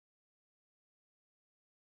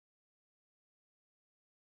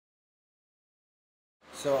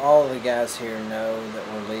So all of the guys here know that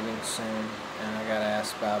we're leaving soon, and I got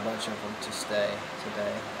asked by a bunch of them to stay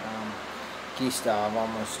today. Gustav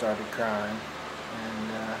almost started crying,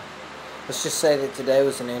 and let's just say that today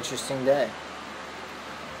was an interesting day.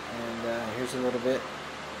 And here's a little bit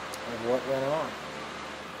of what went on.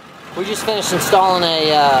 We just finished installing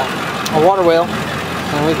a water well,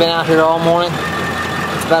 and we've been out here all morning.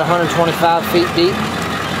 It's about 125 feet deep,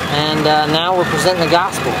 and now we're presenting the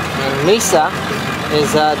gospel. And Misa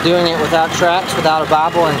is doing it without tracks, without a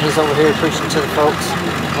Bible, and he's over here preaching to the folks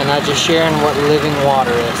and just sharing what living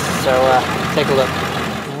water is. So take a look.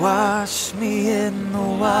 Wash me in the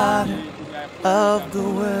water of the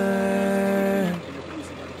Word.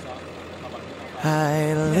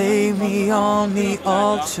 I lay me on the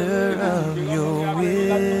altar of your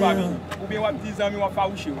will.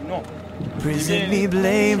 Present me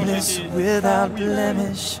blameless, without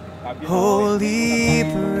blemish, holy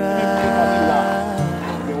bride.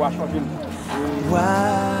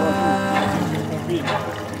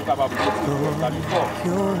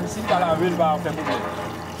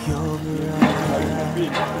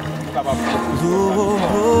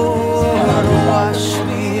 Lord, wash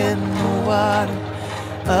me in the water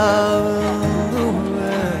of the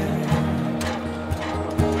Word.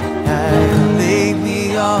 I lay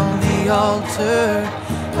me on the altar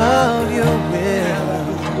of your will.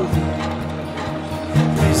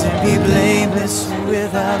 Present me blameless,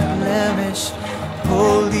 without blemish,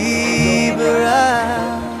 holy bride.